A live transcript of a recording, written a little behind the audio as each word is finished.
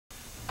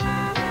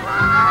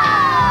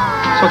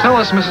So tell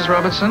us, Mrs.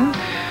 Robinson,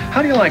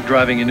 how do you like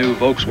driving a new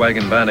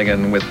Volkswagen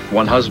Vanagon with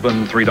one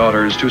husband, 3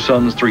 daughters, 2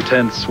 sons, 3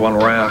 tents, 1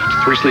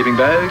 raft, 3 sleeping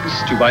bags,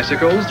 2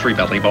 bicycles, 3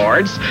 belly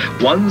boards,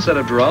 1 set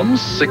of drums,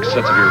 6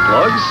 sets of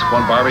earplugs,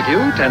 1 barbecue,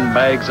 10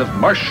 bags of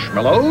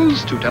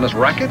marshmallows, 2 tennis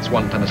rackets,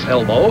 1 tennis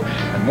elbow,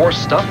 and more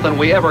stuff than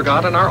we ever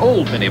got in our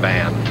old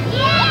minivan?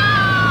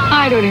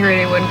 I don't hear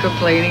anyone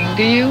complaining,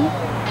 do you?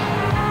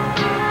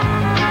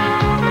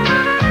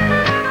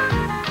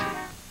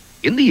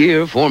 In the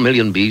year 4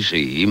 million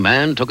BC,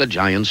 man took a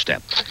giant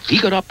step. He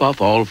got up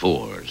off all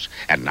fours.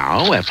 And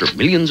now, after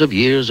millions of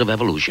years of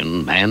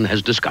evolution, man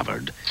has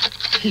discovered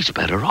he's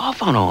better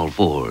off on all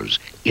fours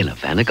in a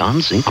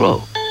Vanagon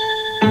Syncro.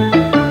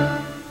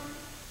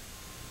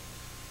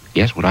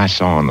 Guess what I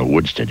saw in the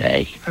woods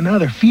today?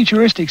 Another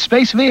futuristic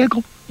space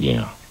vehicle?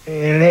 Yeah. And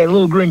it had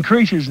little green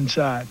creatures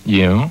inside.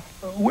 Yeah?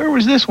 Where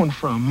was this one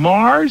from?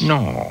 Mars?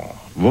 No,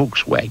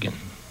 Volkswagen.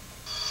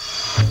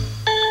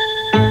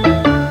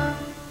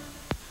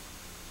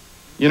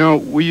 You know,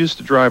 we used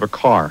to drive a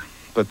car,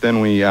 but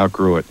then we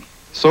outgrew it.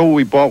 So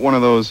we bought one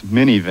of those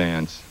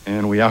minivans,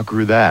 and we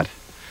outgrew that.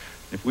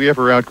 If we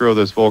ever outgrow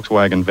this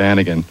Volkswagen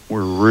Vanagon,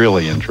 we're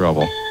really in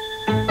trouble.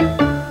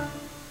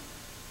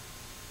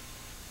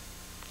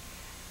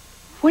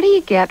 What do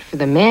you get for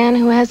the man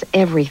who has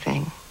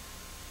everything?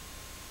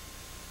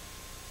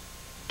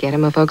 Get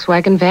him a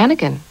Volkswagen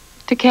Vanagon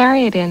to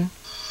carry it in.